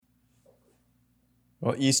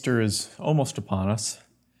Well, Easter is almost upon us,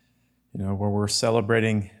 where we're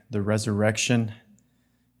celebrating the resurrection,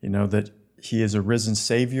 that he is a risen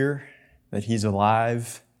Savior, that he's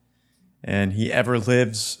alive, and he ever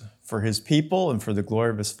lives for his people and for the glory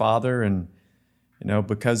of his Father. And,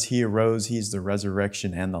 because he arose, he's the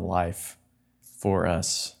resurrection and the life for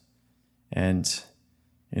us. And,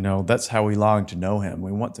 that's how we long to know him.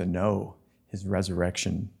 We want to know his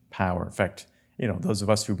resurrection power. In fact, those of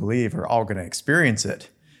us who believe are all going to experience it.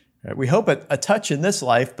 Right? We hope a touch in this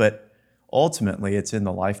life, but ultimately it's in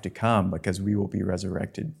the life to come because we will be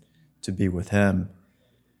resurrected to be with him.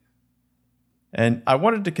 And I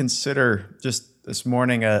wanted to consider just this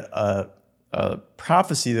morning a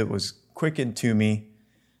prophecy that was quickened to me,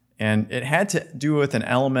 and it had to do with an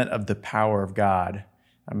element of the power of God.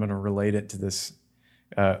 I'm going to relate it to this,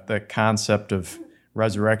 the concept of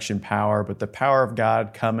resurrection power, but the power of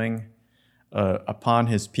God coming upon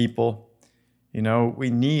his people. We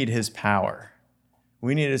need his power.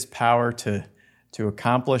 We need his power to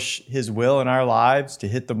accomplish his will in our lives, to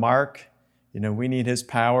hit the mark. We need his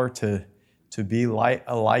power to be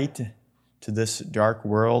a light to this dark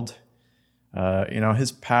world.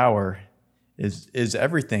 His power is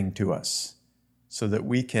everything to us so that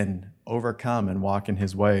we can overcome and walk in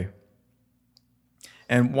his way.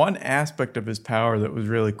 And one aspect of his power that was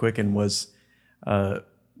really quickened was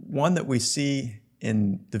one that we see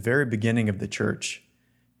in the very beginning of the church.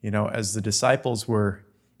 As the disciples were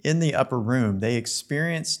in the upper room, they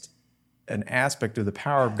experienced an aspect of the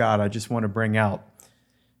power of God I just want to bring out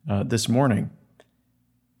this morning.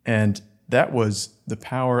 And that was the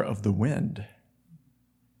power of the wind.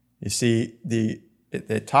 You see,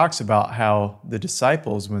 it talks about how the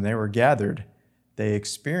disciples, when they were gathered, they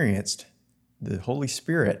experienced the Holy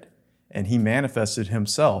Spirit, and he manifested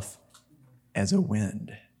himself as a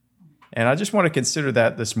wind. And I just want to consider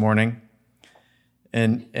that this morning.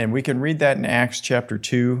 And we can read that in Acts chapter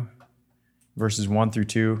 2, verses 1 through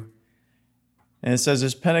 2. And it says,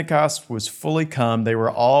 as Pentecost was fully come, they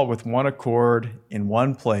were all with one accord in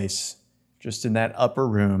one place, just in that upper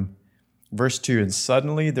room. Verse 2, and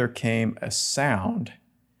suddenly there came a sound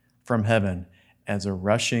from heaven as a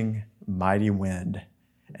rushing mighty wind,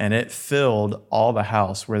 and it filled all the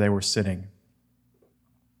house where they were sitting.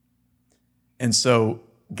 And so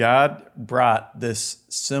God brought this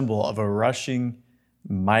symbol of a rushing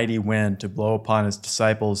mighty wind to blow upon his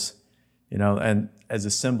disciples, and as a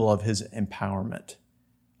symbol of his empowerment,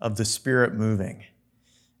 of the Spirit moving.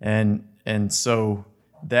 And so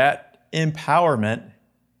that empowerment,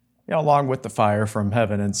 along with the fire from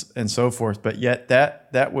heaven and so forth, but yet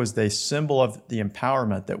that was the symbol of the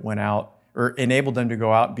empowerment that went out, or enabled them to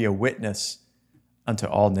go out and be a witness unto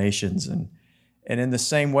all nations. And in the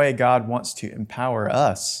same way, God wants to empower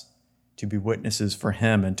us to be witnesses for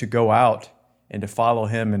him and to go out and to follow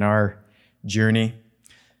him in our journey.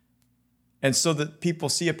 And so that people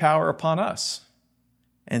see a power upon us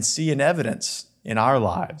and see an evidence in our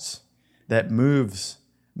lives that moves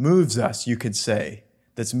us, you could say,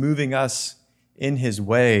 that's moving us in his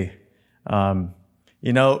way. God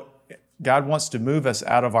wants to move us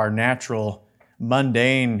out of our natural,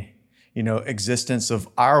 mundane, existence of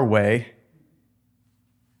our way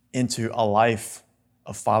into a life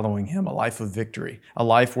of following him, a life of victory, a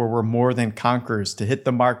life where we're more than conquerors, to hit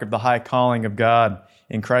the mark of the high calling of God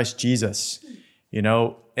in Christ Jesus,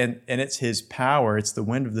 and it's his power. It's the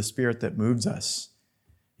wind of the Spirit that moves us.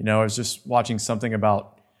 I was just watching something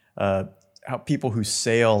about how people who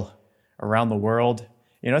sail around the world,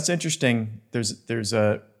 it's interesting. There's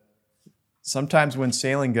sometimes when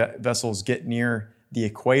sailing vessels get near the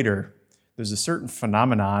equator, there's a certain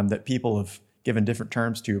phenomenon that people have given different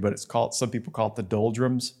terms to, but some people call it the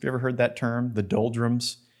doldrums. Have you ever heard that term, the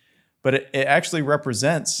doldrums? But it actually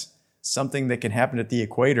represents something that can happen at the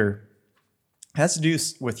equator. It has to do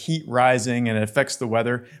with heat rising, and it affects the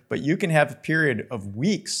weather, but you can have a period of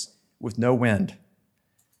weeks with no wind.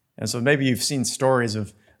 And so maybe you've seen stories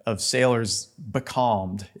of sailors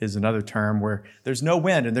becalmed is another term, where there's no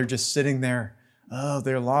wind and they're just sitting there. Oh,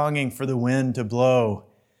 they're longing for the wind to blow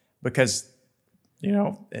because,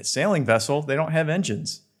 at sailing vessel, they don't have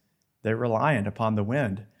engines. They're reliant upon the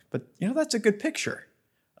wind. But, that's a good picture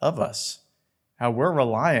of us, how we're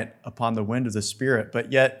reliant upon the wind of the Spirit.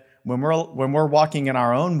 But yet, when we're walking in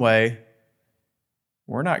our own way,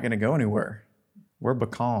 we're not going to go anywhere. We're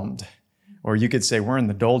becalmed. Or you could say we're in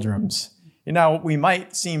the doldrums. We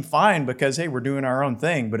might seem fine because, hey, we're doing our own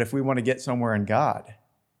thing. But if we want to get somewhere in God,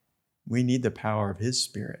 we need the power of his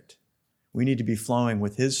Spirit. We need to be flowing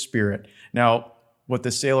with his Spirit. Now, what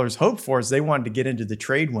the sailors hoped for is they wanted to get into the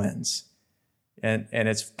trade winds, And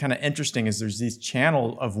it's kind of interesting is there's these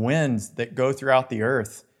channel of winds that go throughout the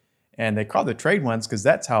earth, and they call the trade winds because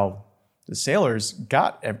that's how the sailors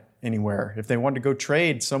got anywhere. If they wanted to go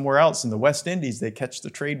trade somewhere else in the West Indies, they catch the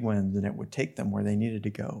trade wind and it would take them where they needed to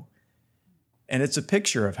go. And it's a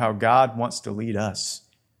picture of how God wants to lead us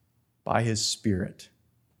by his Spirit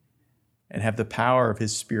and have the power of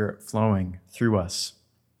his Spirit flowing through us.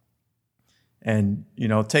 And,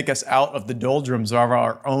 take us out of the doldrums of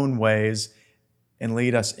our own ways and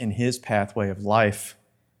lead us in his pathway of life.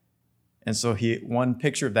 And so one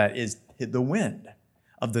picture of that is the wind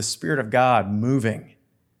of the Spirit of God moving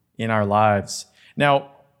in our lives.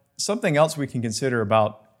 Now, something else we can consider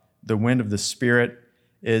about the wind of the Spirit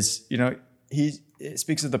is, it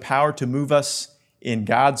speaks of the power to move us in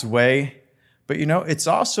God's way, but, it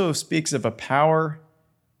also speaks of a power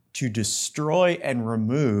to destroy and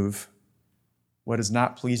remove what is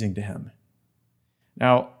not pleasing to him.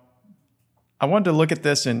 Now, I wanted to look at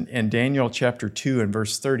this in Daniel chapter 2 and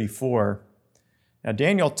verse 34. Now,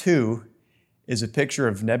 Daniel 2 is a picture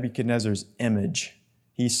of Nebuchadnezzar's image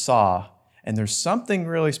he saw, and there's something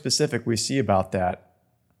really specific we see about that,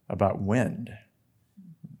 about wind.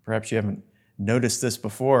 Perhaps you haven't noticed this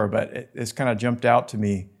before, but it's kind of jumped out to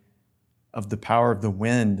me of the power of the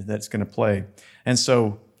wind that's going to play. And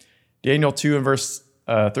so Daniel 2 and verse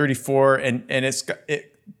 34, and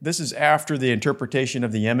this is after the interpretation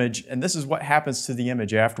of the image, and this is what happens to the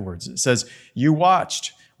image afterwards. It says, "You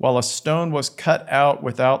watched while a stone was cut out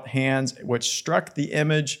without hands, which struck the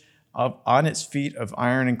image on its feet of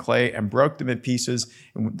iron and clay and broke them in pieces.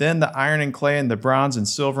 And then the iron and clay and the bronze and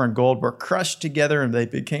silver and gold were crushed together, and they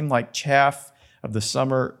became like chaff of the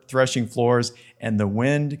summer threshing floors, and the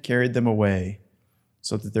wind carried them away,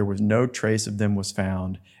 so that there was no trace of them was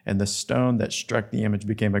found. And the stone that struck the image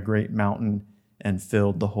became a great mountain and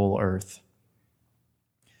filled the whole earth."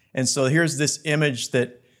 And so here's this image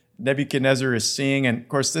that Nebuchadnezzar is seeing, and of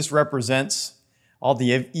course this represents all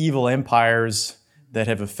the evil empires that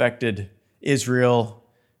have affected Israel,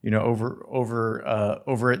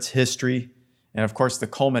 over its history. And of course the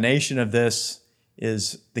culmination of this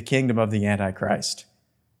is the kingdom of the Antichrist.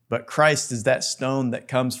 But Christ is that stone that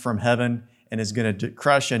comes from heaven and is going to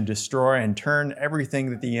crush and destroy and turn everything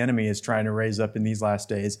that the enemy is trying to raise up in these last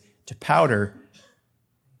days to powder.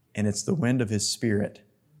 And it's the wind of his Spirit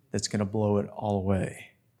that's going to blow it all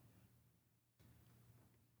away.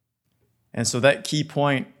 And so that key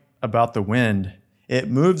point about the wind, it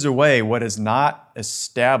moves away what is not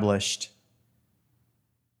established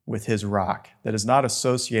with his rock, that is not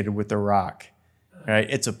associated with the rock. Right?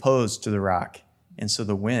 It's opposed to the rock. And so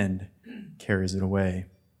the wind carries it away.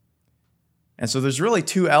 And so there's really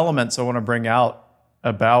two elements I want to bring out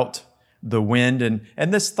about the wind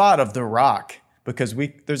and this thought of the rock, because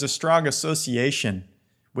there's a strong association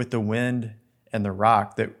with the wind and the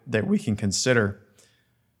rock that we can consider.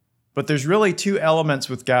 But there's really two elements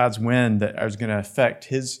with God's wind that are going to affect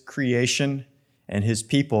his creation and his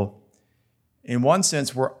people. In one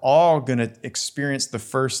sense, we're all going to experience the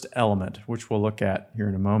first element, which we'll look at here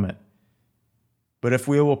in a moment. But if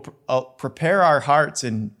we will prepare our hearts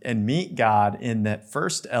and meet God in that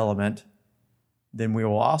first element, then we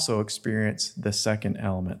will also experience the second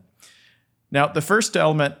element. Now, the first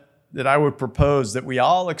element that I would propose that we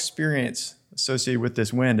all experience associated with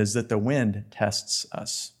this wind is that the wind tests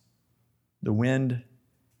us. The wind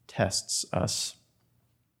tests us.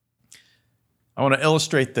 I want to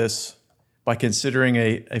illustrate this by considering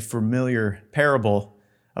a familiar parable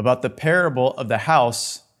about the parable of the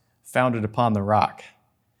house founded upon the rock.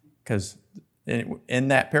 Because in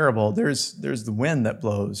that parable, there's the wind that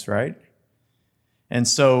blows, right? And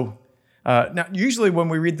so, now usually when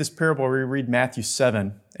we read this parable, we read Matthew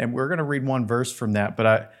 7, and we're going to read one verse from that,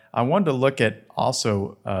 but I wanted to look at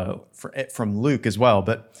also from Luke as well.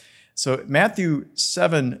 But so Matthew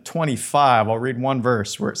 7:25, I'll read one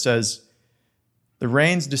verse where it says, "The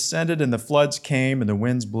rains descended and the floods came and the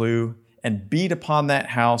winds blew and beat upon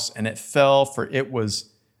that house, and it fell,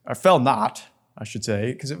 fell not, I should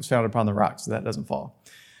say, because it was founded upon the rock," so that doesn't fall.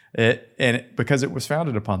 Because it was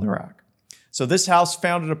founded upon the rock. So this house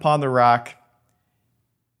founded upon the rock,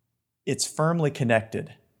 it's firmly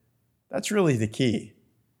connected. That's really the key.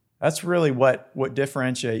 That's really what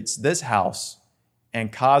differentiates this house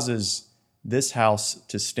and causes this house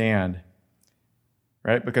to stand,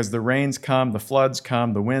 right? Because the rains come, the floods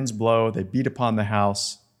come, the winds blow, they beat upon the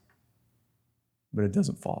house, but it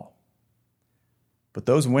doesn't fall. But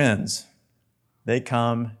those winds, they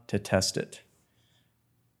come to test it.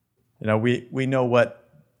 We know what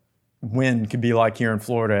wind can be like here in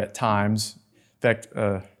Florida at times. In fact,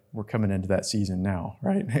 we're coming into that season now,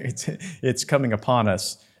 right? It's coming upon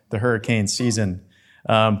us the hurricane season.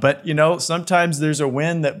 But, sometimes there's a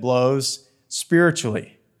wind that blows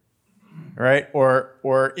spiritually, right?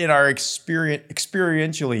 Or in our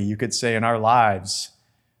experientially, you could say, in our lives.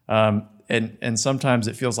 And sometimes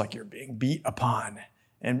it feels like you're being beat upon.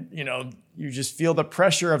 And, you just feel the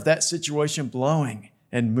pressure of that situation blowing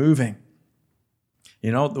and moving.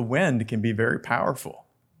 The wind can be very powerful.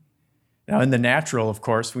 Now, in the natural, of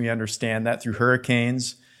course, we understand that through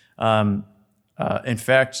hurricanes. In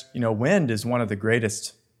fact, wind is one of the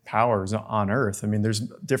greatest powers on earth. I mean, there's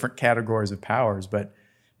different categories of powers, but,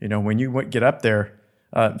 when you get up there,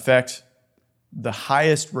 in fact, the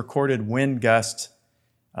highest recorded wind gust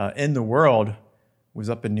in the world was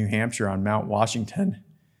up in New Hampshire on Mount Washington.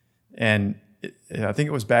 And I think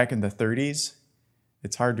it was back in the 30s.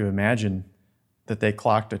 It's hard to imagine that they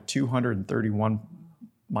clocked a 231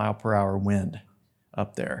 mile per hour wind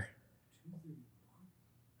up there.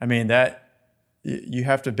 I mean, that you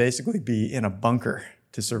have to basically be in a bunker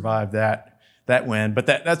to survive that wind. But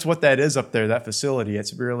that's what that is up there, that facility.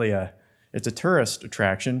 It's really it's a tourist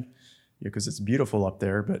attraction because it's beautiful up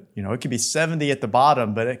there. But, it can be 70 at the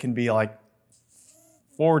bottom, but it can be like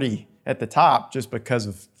 40 at the top just because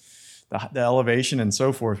of the elevation and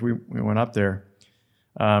so forth. We went up there.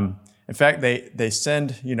 In fact, they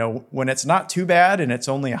send, when it's not too bad and it's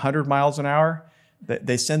only 100 miles an hour,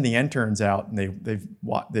 they send the interns out and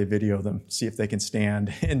they video them, see if they can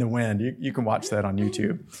stand in the wind. You can watch that on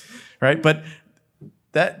YouTube, right? But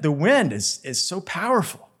the wind is so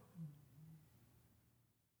powerful.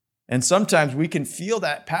 And sometimes we can feel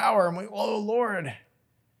that power and oh, Lord,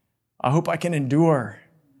 I hope I can endure.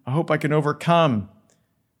 I hope I can overcome.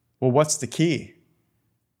 Well, what's the key?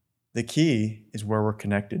 The key is where we're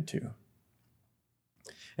connected to.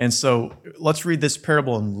 And so let's read this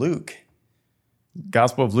parable in Luke,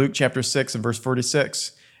 Gospel of Luke, chapter 6 and verse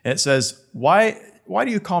 46. And it says, why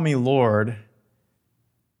do you call me Lord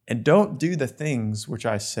and don't do the things which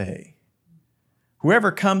I say?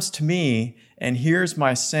 Whoever comes to me and hears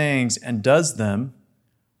my sayings and does them,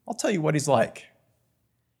 I'll tell you what he's like.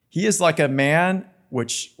 He is like a man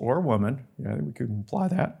or woman, we could imply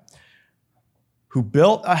that, who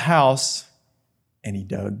built a house and he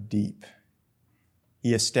dug deep.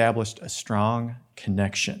 He established a strong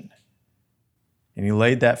connection and he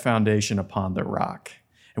laid that foundation upon the rock.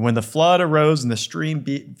 And when the flood arose and the stream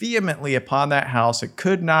beat vehemently upon that house, it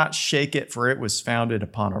could not shake it, for it was founded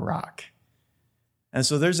upon a rock. And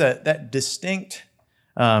so there's that distinct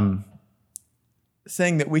thing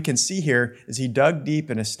that we can see here is he dug deep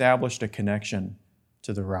and established a connection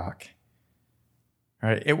to the rock. All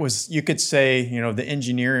right, it was, you could say, the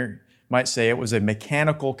engineer might say it was a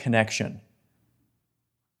mechanical connection.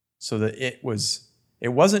 So that it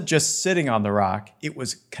wasn't just sitting on the rock, it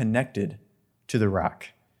was connected to the rock.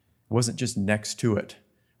 It wasn't just next to it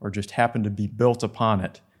or just happened to be built upon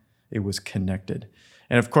it. It was connected.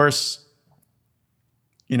 And of course,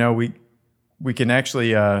 we can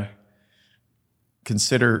actually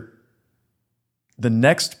consider the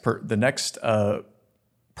next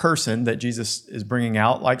person that Jesus is bringing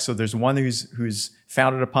out. So there's one who's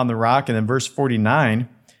founded upon the rock, and in verse 49,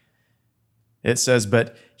 it says,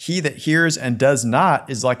 "But he that hears and does not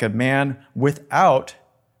is like a man without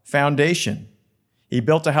foundation. He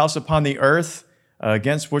built a house upon the earth,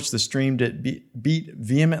 against which the stream did beat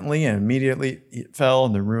vehemently, and immediately it fell,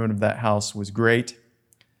 and the ruin of that house was great."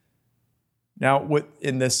 Now,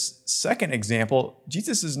 in this second example,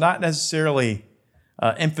 Jesus is not necessarily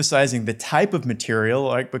emphasizing the type of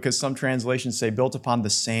material, because some translations say built upon the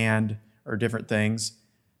sand or different things.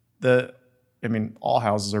 All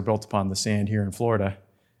houses are built upon the sand here in Florida.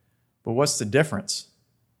 But what's the difference?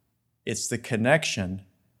 It's the connection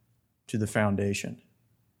to the foundation.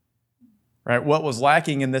 Right? What was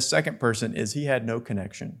lacking in this second person is he had no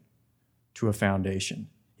connection to a foundation.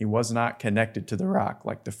 He was not connected to the rock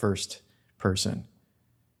like the first person.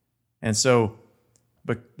 And so,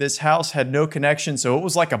 but this house had no connection, so it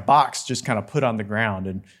was like a box just kind of put on the ground.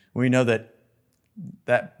 And we know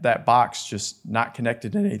that box just not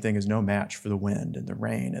connected to anything is no match for the wind and the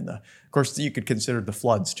rain. And of course, you could consider the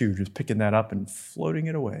floods too, just picking that up and floating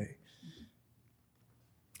it away.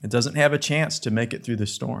 It doesn't have a chance to make it through the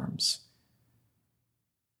storms.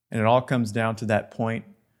 And it all comes down to that point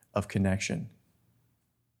of connection.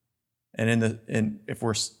 And if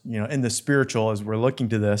we're in the spiritual, as we're looking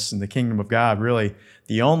to this in the kingdom of God, really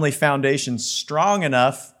the only foundation strong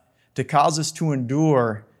enough to cause us to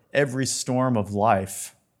endure every storm of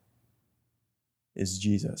life is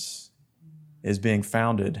Jesus, is being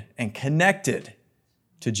founded and connected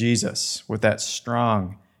to Jesus with that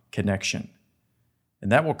strong connection.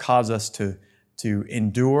 And that will cause us to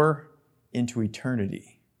endure into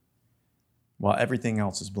eternity while everything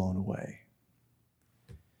else is blown away.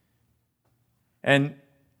 And,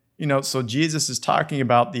 so Jesus is talking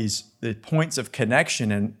about the points of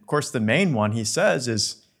connection. And of course, the main one he says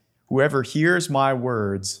is, whoever hears my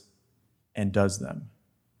words and does them,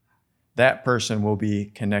 that person will be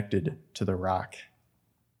connected to the rock.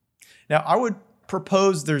 Now, I would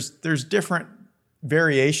propose there's different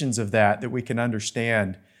variations of that we can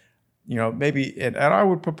understand. Maybe, and I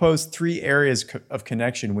would propose 3 areas of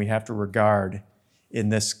connection we have to regard in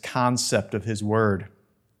this concept of his word.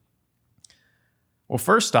 Well,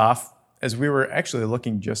 first off, as we were actually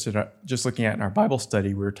looking looking at in our Bible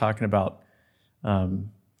study, we were talking about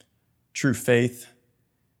true faith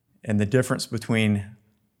and the difference between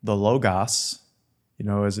the logos,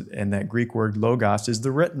 and that Greek word logos is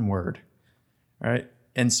the written word, right?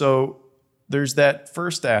 And so there's that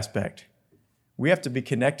first aspect. We have to be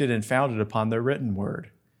connected and founded upon the written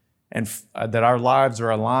word, and that our lives are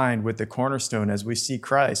aligned with the cornerstone as we see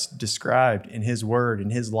Christ described in his word, in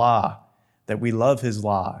his law, that we love his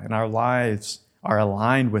law and our lives are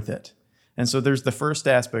aligned with it. And so there's the first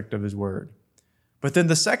aspect of his word. But then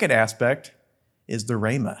the second aspect is the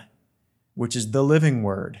rhema, which is the living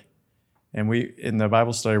word. And in the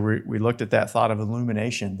Bible study, we looked at that thought of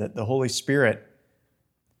illumination, that the Holy Spirit,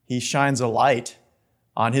 he shines a light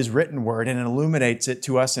on his written word and illuminates it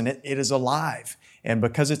to us, and it is alive. And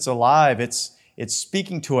because it's alive, it's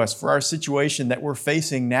speaking to us for our situation that we're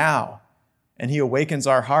facing now. And he awakens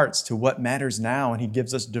our hearts to what matters now, and he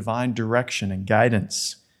gives us divine direction and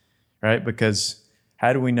guidance, right? Because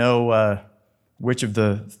how do we know which of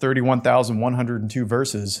the 31,102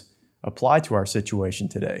 verses apply to our situation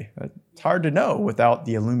today? It's hard to know without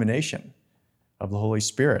the illumination of the Holy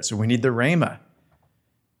Spirit. So we need the rhema,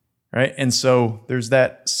 right? And so there's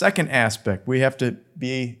that second aspect. We have to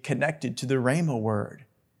be connected to the rhema word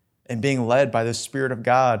and being led by the Spirit of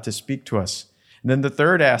God to speak to us. And then the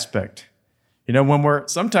third aspect, when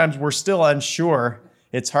sometimes we're still unsure,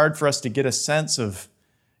 it's hard for us to get a sense of,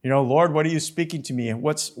 Lord, what are you speaking to me? And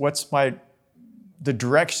what's the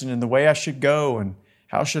direction and the way I should go? And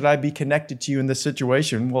how should I be connected to you in this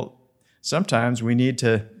situation? Well, sometimes we need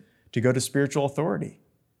to go to spiritual authority,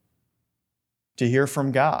 to hear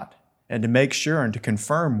from God, and to make sure and to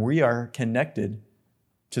confirm we are connected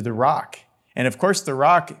to the rock. And of course, the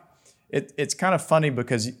rock, it's kind of funny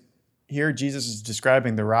because here Jesus is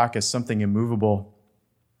describing the rock as something immovable,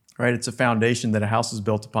 right? It's a foundation that a house is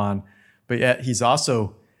built upon, but yet he's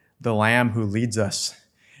also the Lamb who leads us.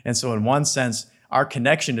 And so in one sense, our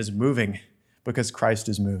connection is moving because Christ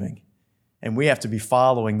is moving. And we have to be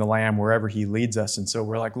following the Lamb wherever he leads us. And so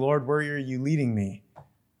we're like, Lord, where are you leading me?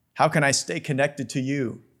 How can I stay connected to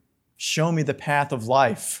you? Show me the path of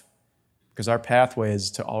life, because our pathway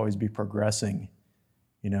is to always be progressing,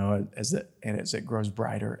 as it grows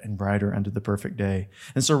brighter and brighter unto the perfect day.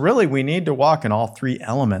 And so really we need to walk in all 3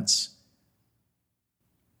 elements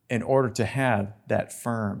in order to have that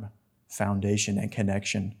firm foundation and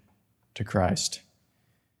connection to Christ.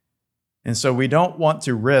 And so we don't want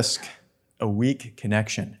to risk a weak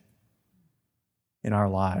connection in our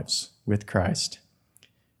lives with Christ.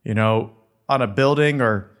 On a building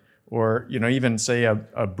or even say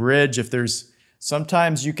a bridge,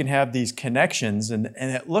 sometimes you can have these connections and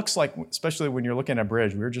it looks like, especially when you're looking at a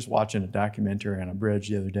bridge, we were just watching a documentary on a bridge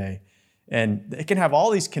the other day, and it can have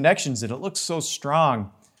all these connections and it looks so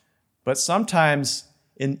strong. But sometimes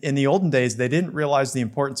in the olden days, they didn't realize the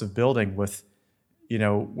importance of building with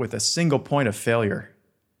a single point of failure.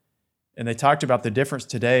 And they talked about the difference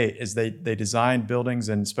today is they designed buildings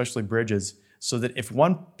and especially bridges so that if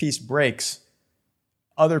one piece breaks,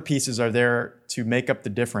 other pieces are there to make up the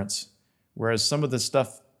difference. Whereas some of the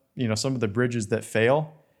stuff, some of the bridges that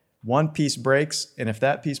fail, one piece breaks, and if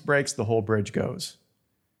that piece breaks, the whole bridge goes.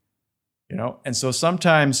 And so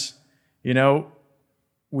sometimes,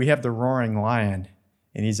 we have the roaring lion,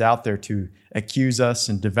 and he's out there to accuse us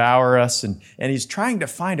and devour us, and he's trying to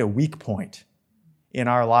find a weak point in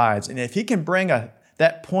our lives. And if he can bring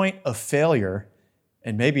that point of failure,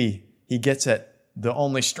 and maybe he gets at the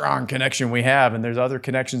only strong connection we have, and there's other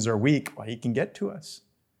connections are weak, well, he can get to us.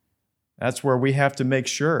 That's where we have to make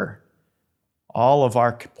sure all of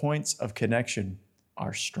our points of connection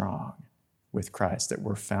are strong with Christ, that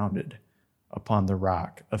we're founded upon the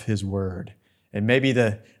rock of his word. And maybe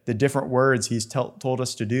the different words he's told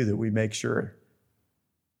us to do, that we make sure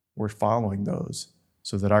we're following those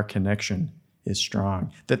so that our connection is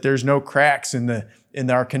strong, that there's no cracks in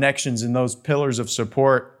our connections, in those pillars of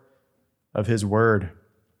support of his word.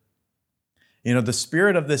 The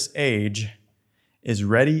spirit of this age is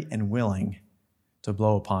ready and willing to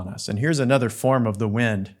blow upon us. And here's another form of the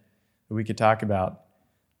wind that we could talk about.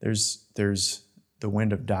 There's the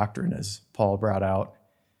wind of doctrine, as Paul brought out.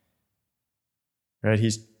 Right?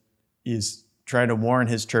 He's trying to warn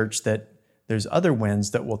his church that there's other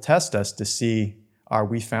winds that will test us to see, are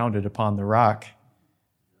we founded upon the rock?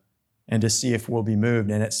 And to see if we'll be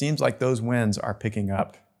moved. And it seems like those winds are picking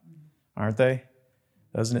up, aren't they?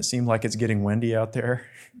 Doesn't it seem like it's getting windy out there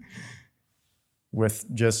with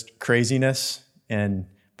just craziness?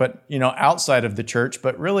 But outside of the church,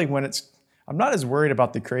 but really I'm not as worried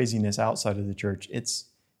about the craziness outside of the church. It's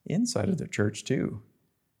inside of the church too.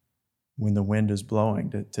 When the wind is blowing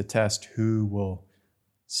to test who will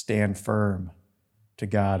stand firm to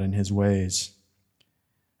God and his ways.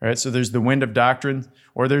 All right, so there's the wind of doctrine,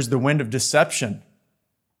 or there's the wind of deception,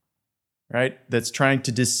 right? That's trying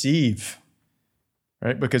to deceive,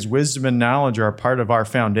 right? Because wisdom and knowledge are a part of our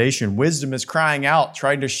foundation. Wisdom is crying out,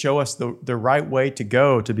 trying to show us the right way to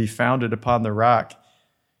go, to be founded upon the rock.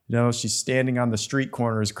 She's standing on the street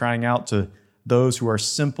corners crying out to those who are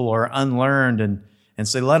simple or unlearned and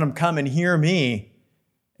say, let them come and hear me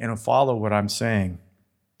and follow what I'm saying.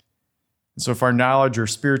 And so if our knowledge or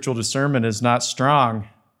spiritual discernment is not strong,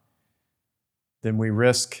 then we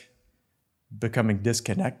risk becoming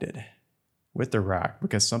disconnected with the rock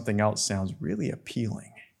because something else sounds really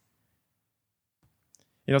appealing.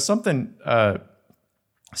 Something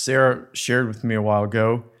Sarah shared with me a while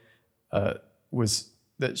ago was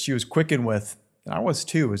that she was quickened with, and I was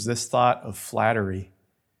too, was this thought of flattery,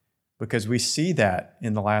 because we see that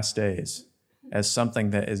in the last days as something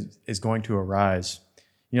that is going to arise.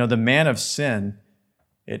 The man of sin,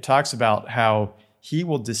 it talks about how he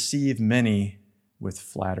will deceive many with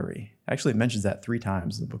flattery. Actually, it mentions that 3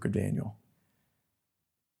 times in the book of Daniel.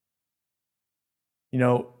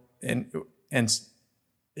 And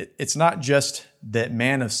it's not just that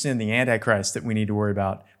man of sin, the Antichrist, that we need to worry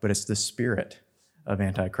about, but it's the spirit of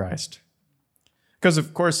Antichrist. Because,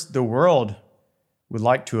 of course, the world would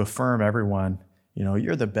like to affirm everyone,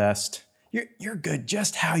 you're the best. You're good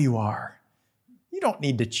just how you are. You don't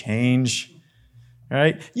need to change,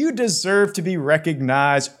 right? You deserve to be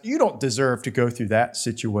recognized. You don't deserve to go through that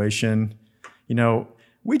situation.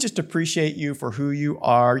 We just appreciate you for who you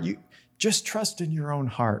are. You just trust in your own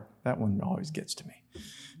heart. That one always gets to me,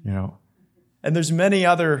 And there's many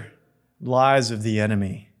other lies of the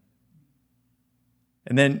enemy.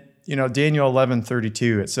 And then, Daniel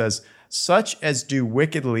 11:32, it says, such as do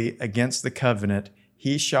wickedly against the covenant,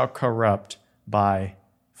 he shall corrupt by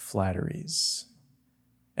flatteries.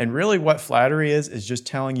 And really what flattery is just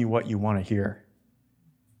telling you what you want to hear.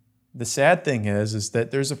 The sad thing is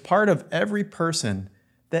that there's a part of every person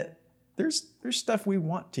that there's stuff we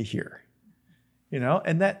want to hear,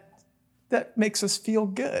 and that makes us feel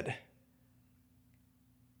good.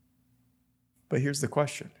 But here's the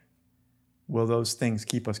question. Will those things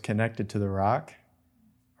keep us connected to the rock,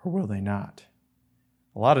 or will they not?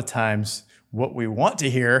 A lot of times what we want to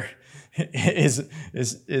hear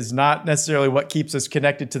is not necessarily what keeps us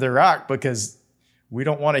connected to the rock, because we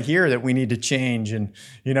don't want to hear that we need to change and,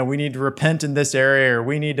 we need to repent in this area, or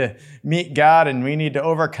we need to meet God and we need to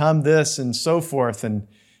overcome this and so forth.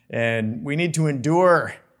 And we need to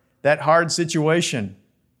endure that hard situation.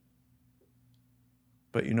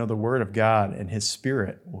 But the Word of God and His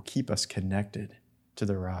Spirit will keep us connected to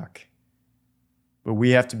the rock. But we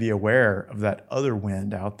have to be aware of that other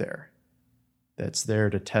wind out there that's there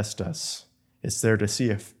to test us. It's there to see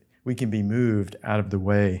if we can be moved out of the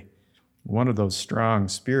way. One of those strong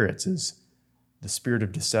spirits is the spirit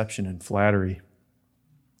of deception and flattery.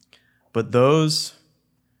 But those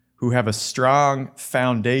who have a strong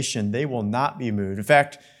foundation, they will not be moved. In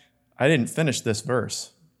fact, I didn't finish this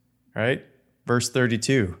verse, right? Verse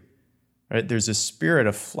 32, right? There's a spirit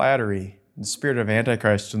of flattery, the spirit of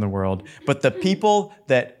Antichrist in the world. But the people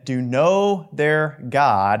that do know their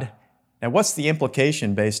God, now what's the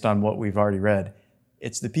implication based on what we've already read?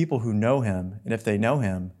 It's the people who know Him, and if they know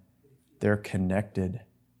Him, they're connected.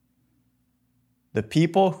 The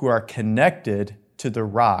people who are connected to the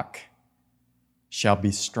rock shall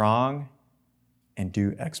be strong and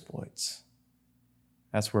do exploits.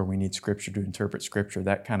 That's where we need Scripture to interpret Scripture.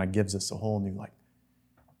 That kind of gives us a whole new,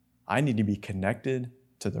 I need to be connected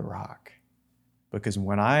to the rock. Because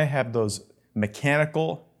when I have those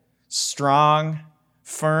mechanical, strong,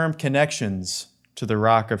 firm connections to the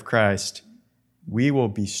rock of Christ, we will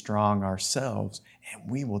be strong ourselves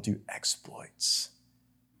and we will do exploits.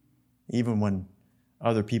 Even when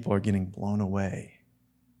other people are getting blown away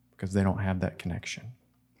because they don't have that connection.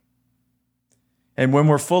 And when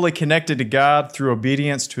we're fully connected to God through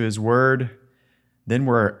obedience to His Word, then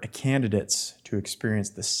we're candidates to experience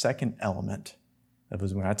the second element of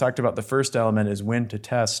His wind. I talked about the first element is wind to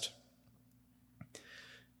test.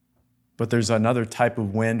 But there's another type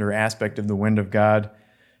of wind or aspect of the wind of God.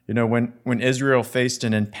 You know, when Israel faced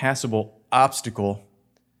an impassable obstacle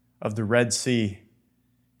of the Red Sea,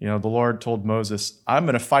 you know, the Lord told Moses, I'm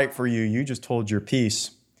going to fight for you. You just hold your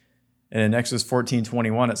peace. And in Exodus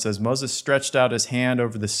 14:21, it says, Moses stretched out his hand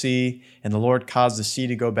over the sea, and the Lord caused the sea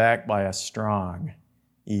to go back by a strong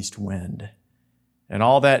east wind. And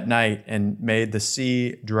all that night, and made the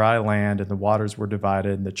sea dry land, and the waters were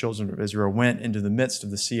divided, and the children of Israel went into the midst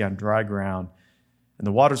of the sea on dry ground, and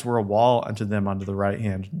the waters were a wall unto them unto the right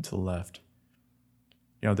hand and to the left.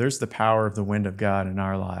 You know, there's the power of the wind of God in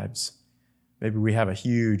our lives. Maybe we have a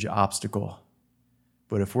huge obstacle,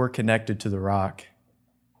 but if we're connected to the rock,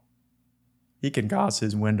 he can cause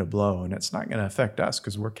his wind to blow, and it's not going to affect us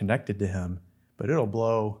because we're connected to him, but it'll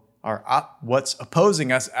blow what's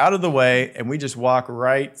opposing us out of the way, and we just walk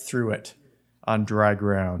right through it on dry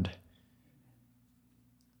ground.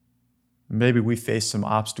 Maybe we face some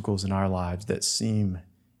obstacles in our lives that seem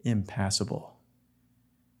impassable.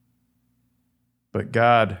 But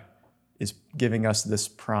God is giving us this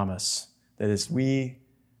promise that as we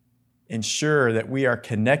ensure that we are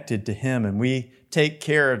connected to him and we take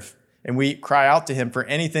care of and we cry out to him for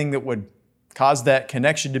anything that would cause that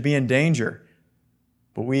connection to be in danger,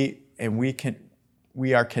 but we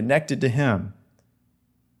are connected to him,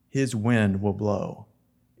 his wind will blow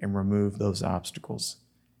and remove those obstacles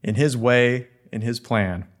in his way, in his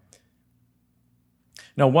plan.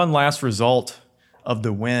 Now, one last result of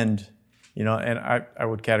the wind, you know, and I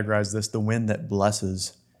would categorize this, the wind that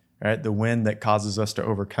blesses, right? The wind that causes us to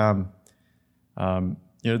overcome.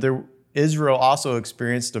 Israel also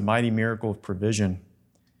experienced a mighty miracle of provision.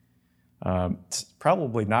 It's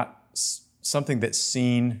probably not something that's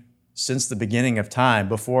seen since the beginning of time,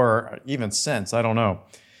 before or even since, I don't know.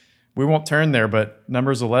 We won't turn there, but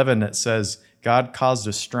Numbers 11, it says, God caused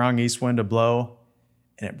a strong east wind to blow,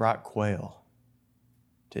 and it brought quail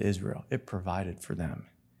to Israel. It provided for them.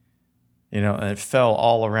 You know, and it fell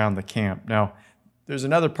all around the camp. Now, there's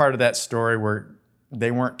another part of that story where they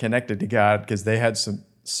weren't connected to God because they had some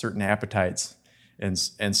certain appetites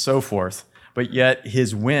and so forth. But yet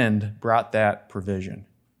his wind brought that provision.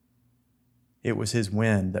 It was his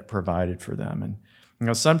wind that provided for them. And you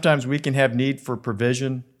know, sometimes we can have need for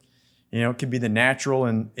provision. You know, it can be the natural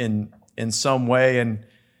in some way. And,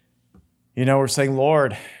 you know, we're saying,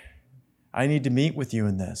 Lord, I need to meet with you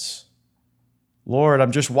in this. Lord,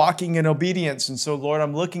 I'm just walking in obedience. And so, Lord,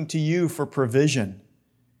 I'm looking to you for provision.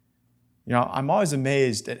 You know, I'm always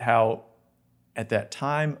amazed at how at that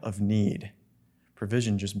time of need,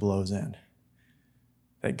 provision just blows in.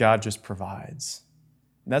 That God just provides.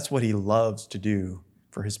 And that's what he loves to do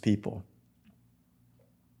for his people.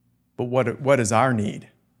 But what is our need?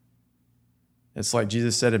 It's like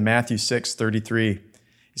Jesus said in Matthew 6:33.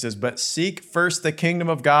 He says, but seek first the kingdom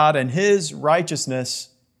of God and his righteousness.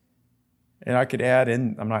 And I could add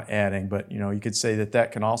in, I'm not adding, but you know, you could say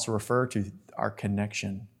that can also refer to our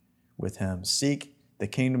connection with him. Seek the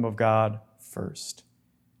kingdom of God first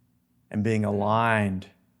and being aligned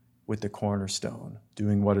with the cornerstone,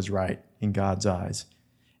 doing what is right in God's eyes.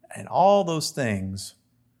 And all those things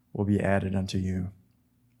will be added unto you.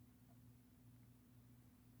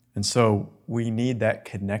 And so we need that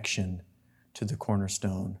connection to the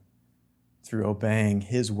cornerstone through obeying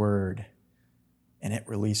his word, and it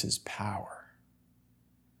releases power.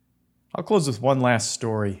 I'll close with one last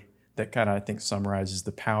story that kind of, I think, summarizes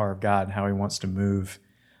the power of God and how he wants to move.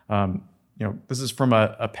 This is from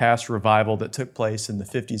a past revival that took place in the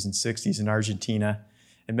 50s and 60s in Argentina.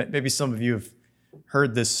 And maybe some of you have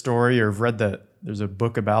heard this story or have read there's a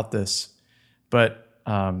book about this. But,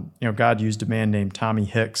 God used a man named Tommy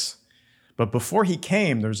Hicks. But before he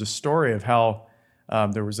came, there's a story of how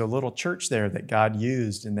there was a little church there that God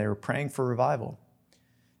used, and they were praying for revival.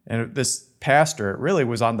 And this pastor, it really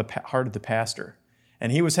was on the heart of the pastor.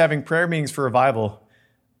 And he was having prayer meetings for revival,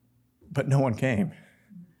 but no one came.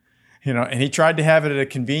 You know, and he tried to have it at a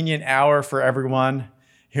convenient hour for everyone,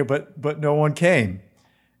 but no one came.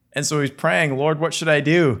 And so he's praying, Lord, what should I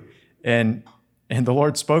do? And the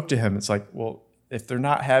Lord spoke to him. It's like, well, if they're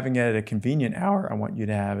not having it at a convenient hour, I want you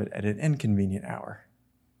to have it at an inconvenient hour.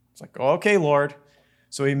 It's like, oh, okay, Lord.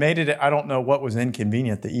 So he made it, I don't know what was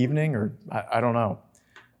inconvenient, the evening, or I don't know.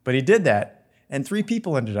 But he did that, and 3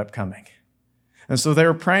 people ended up coming. And so they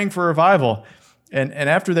were praying for revival. And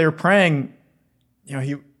after they were praying, you know,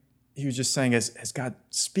 he was just saying, is God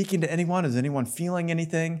speaking to anyone? Is anyone feeling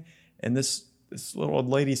anything? And this little old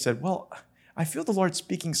lady said, well, I feel the Lord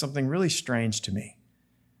speaking something really strange to me,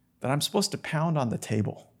 that I'm supposed to pound on the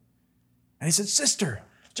table. And he said, sister,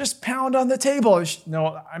 just pound on the table.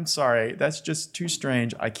 No, I'm sorry. That's just too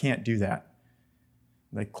strange. I can't do that.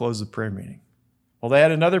 They closed the prayer meeting. Well, they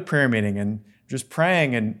had another prayer meeting and just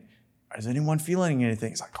praying, and is anyone feeling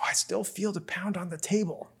anything? It's like, I still feel the pound on the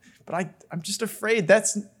table, but I'm just afraid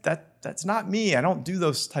that's not me. I don't do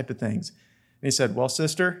those type of things. And he said, well,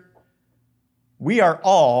 sister, we are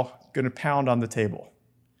all going to pound on the table.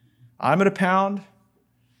 I'm going to pound.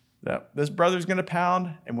 This brother's going to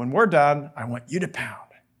pound. And when we're done, I want you to pound.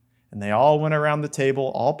 And they all went around the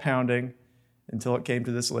table, all pounding, until it came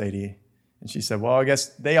to this lady. And she said, well, I guess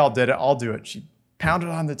they all did it. I'll do it. She pounded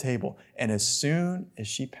on the table. And as soon as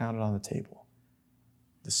she pounded on the table,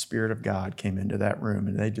 the Spirit of God came into that room.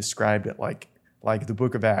 And they described it like the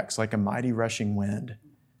book of Acts, like a mighty rushing wind,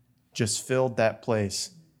 just filled that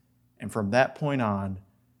place. And from that point on,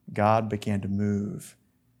 God began to move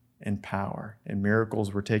in power, and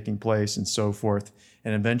miracles were taking place and so forth.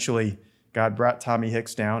 And eventually, God brought Tommy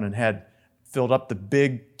Hicks down and had filled up the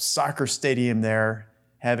big soccer stadium there,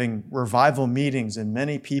 having revival meetings, and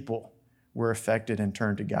many people were affected and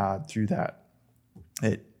turned to God through that.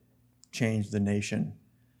 It changed the nation,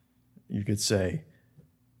 you could say.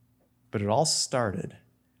 But it all started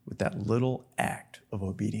with that little act of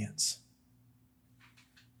obedience,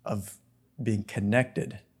 of being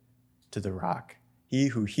connected to the rock. He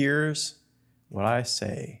who hears what I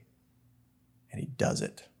say and he does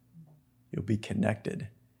it, you'll be connected.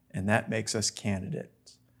 And that makes us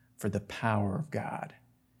candidates for the power of God,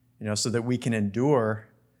 so that we can endure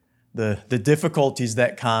the difficulties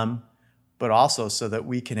that come, but also so that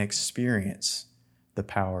we can experience the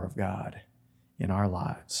power of God in our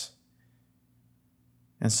lives.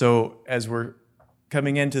 And so as we're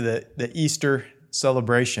coming into the Easter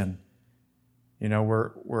celebration,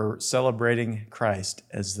 we're celebrating Christ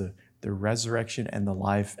as the resurrection and the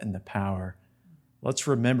life and the power. Let's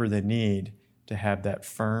remember the need to have that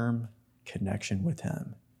firm connection with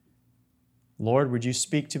him. Lord, would you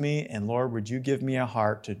speak to me? And Lord, would you give me a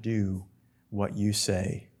heart to do what you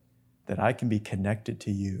say, that I can be connected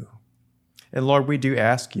to you? And Lord, we do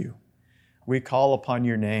ask you. We call upon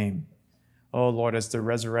your name. Oh, Lord, as the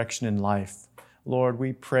resurrection and life. Lord,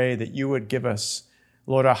 we pray that you would give us,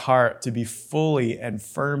 Lord, a heart to be fully and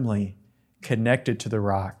firmly connected to the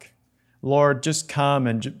rock. Lord, just come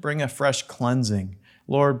and bring a fresh cleansing.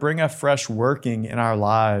 Lord, bring a fresh working in our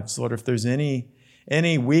lives. Lord, if there's any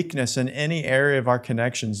weakness in any area of our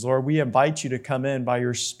connections, Lord, we invite you to come in by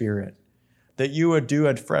your Spirit, that you would do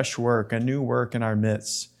a fresh work, a new work in our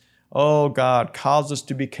midst. Oh, God, cause us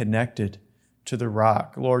to be connected to the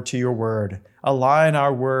rock, Lord, to your word. Align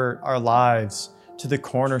our lives to the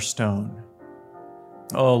cornerstone.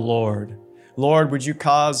 Oh, Lord. Lord, would you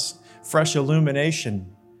cause fresh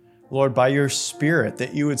illumination, Lord, by your Spirit,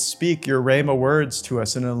 that you would speak your rhema words to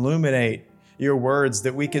us and illuminate your words,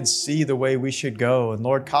 that we could see the way we should go. And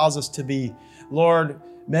Lord, cause us to be, Lord,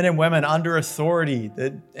 men and women under authority,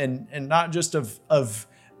 and not just of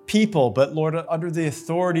people, but Lord, under the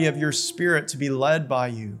authority of your Spirit, to be led by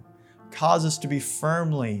you. Cause us to be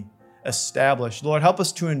firmly established. Lord, help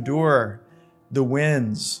us to endure the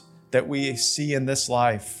winds that we see in this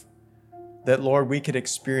life, that, Lord, we could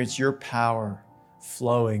experience your power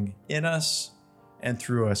flowing in us and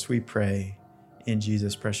through us, we pray in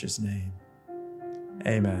Jesus' precious name.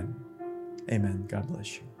 Amen. Amen. God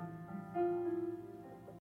bless you.